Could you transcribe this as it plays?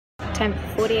time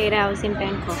for 48 hours in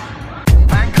Bangkok.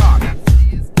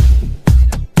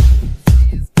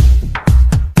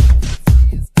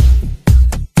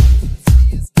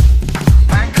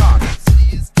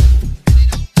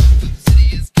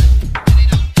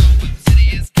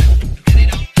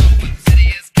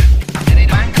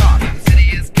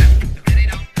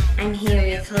 I'm here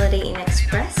with Holiday Inn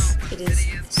Express. It is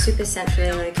super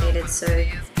centrally located, so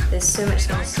there's so much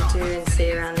things to do and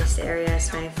see around this area,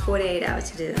 so I have 48 hours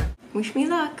to do them. Wish me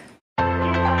luck! Oh,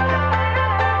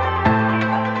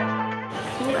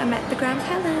 I'm at the Grand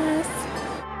Palace!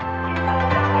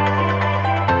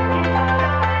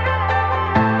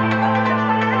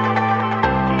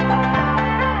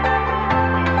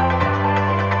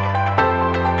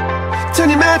 Turn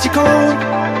your magic on,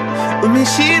 with me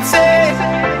she'd say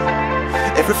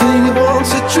everything you want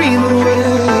to dream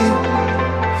away.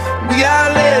 We are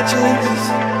legends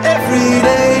every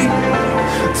day,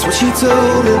 that's what she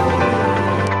told him.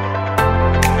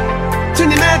 Turn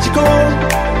your magic on,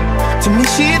 to me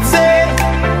she'd say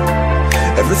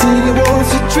everything you want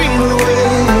to dream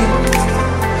away.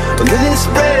 Under this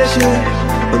pressure,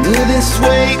 under this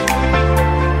weight,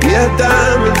 we are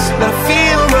diamonds, and I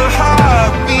feel my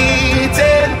heart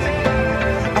beating.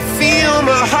 I feel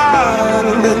my heart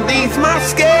underneath my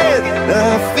skin, and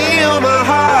I feel my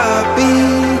heart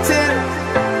beating.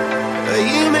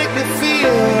 You make me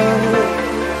feel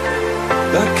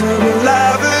like I'm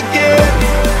alive again.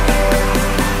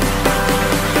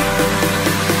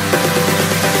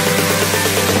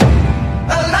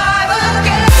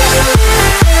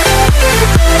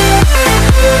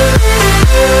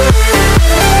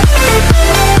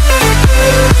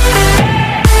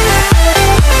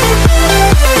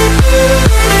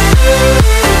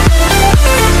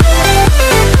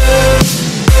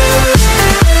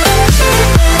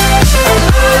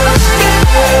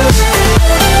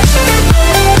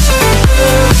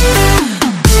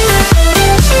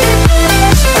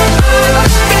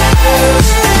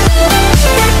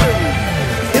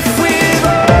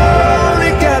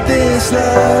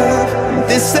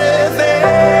 This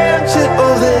adventure,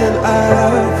 oh then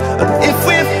and if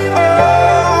we've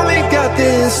only got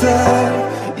this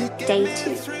love. Day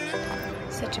 2.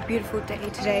 Such a beautiful day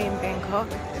today in Bangkok.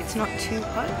 It's not too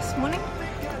hot this morning.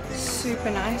 Super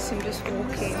nice. I'm just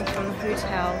walking from the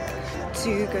hotel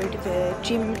to go to the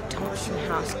Jim Thompson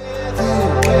house.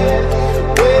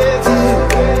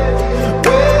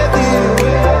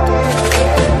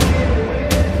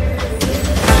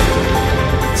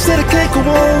 Said I can't go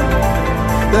on,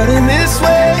 not in this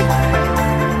way.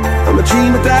 I'm a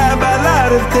dreamer, die by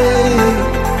light of day.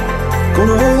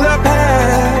 Gonna hold up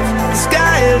half the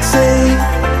sky and say,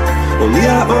 only I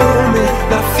own it.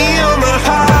 I feel my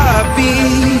heart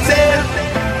beating.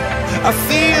 I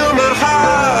feel my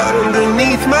heart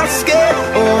underneath my skin.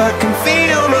 Oh, I can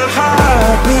feel my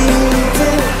heart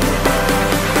beating.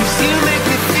 'Cause you make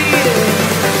me feel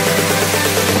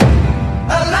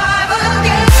alive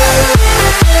again.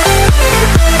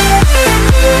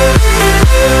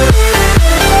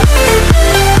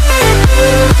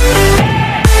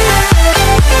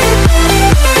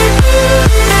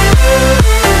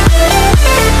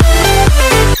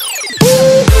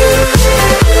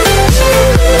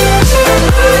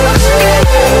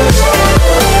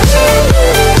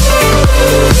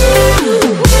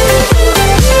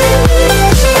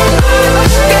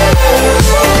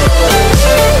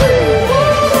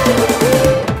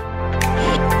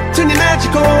 Turn your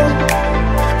magic on,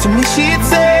 to me she'd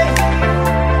say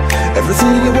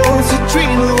everything you want to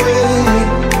dream away.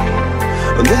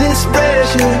 Under this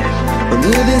pressure,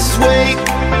 under this weight,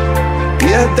 we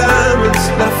are diamonds,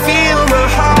 and I feel my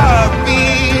heart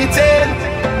beating.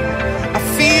 I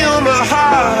feel my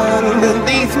heart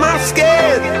underneath my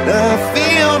skin, and I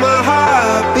feel my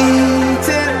heart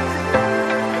beating.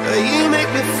 You make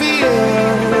me feel